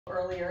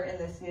Earlier in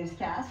this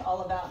newscast,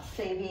 all about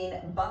saving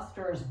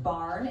Buster's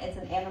Barn. It's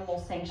an animal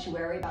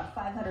sanctuary, about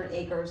 500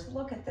 acres.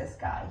 Look at this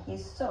guy.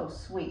 He's so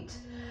sweet.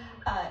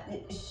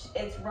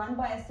 It's run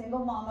by a single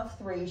mom of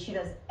 3. She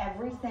does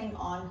everything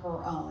on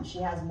her own. She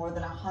has more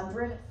than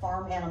 100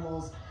 farm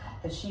animals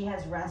that she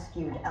has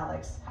rescued,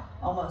 Alex.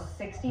 Almost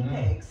 60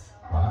 pigs.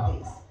 Wow.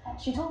 These.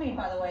 She told me,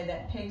 by the way,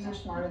 that pigs are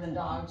smarter than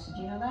dogs. Did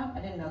you know that? I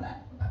didn't know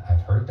that.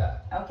 I've heard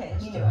that. Okay, It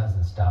you still knew.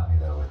 hasn't stopped me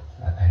though.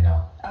 I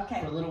know. Okay.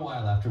 For a little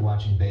while after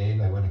watching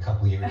Babe, I went a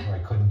couple years where I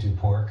couldn't do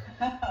pork,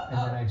 and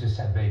then I just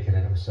had bacon,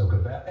 and it was so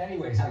good. But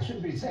anyways, I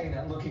shouldn't be saying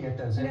that. Looking at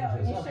those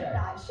images. No, you should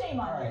not. Shame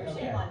on All you. right, Shame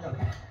okay, on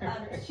you.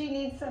 okay. She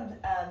needs some.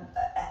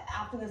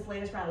 After this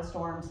latest round of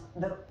storms,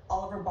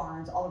 all of her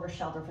barns, all of her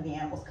shelter for the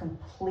animals,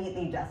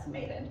 completely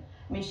decimated.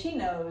 I mean, she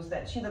knows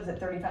that she lives at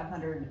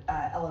 3,500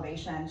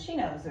 elevation. She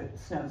knows that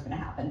snow is going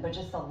to happen, but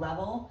just the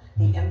level,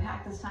 the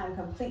impact this time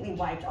completely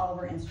wiped all of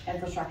her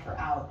infrastructure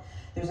out.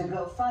 There's a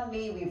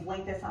GoFundMe. We've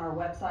linked this on our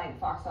website,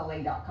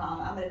 foxla.com.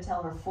 I'm going to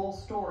tell her full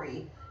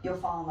story. You'll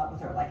fall in love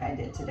with her like I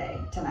did tonight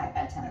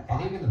at 10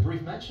 o'clock. And even the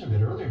brief mention of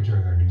it earlier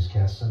during our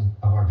newscast, some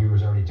of our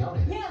viewers already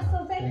donated. Yeah,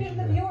 so thank you to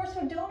the viewers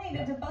who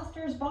donated to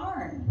Buster's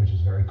Barn. Which is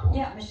very cool.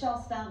 Yeah,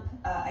 Michelle Stump,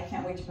 I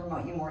can't wait to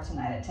promote you more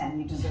tonight at 10.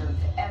 You deserve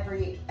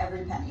every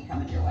penny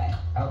coming your way.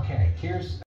 Okay, here's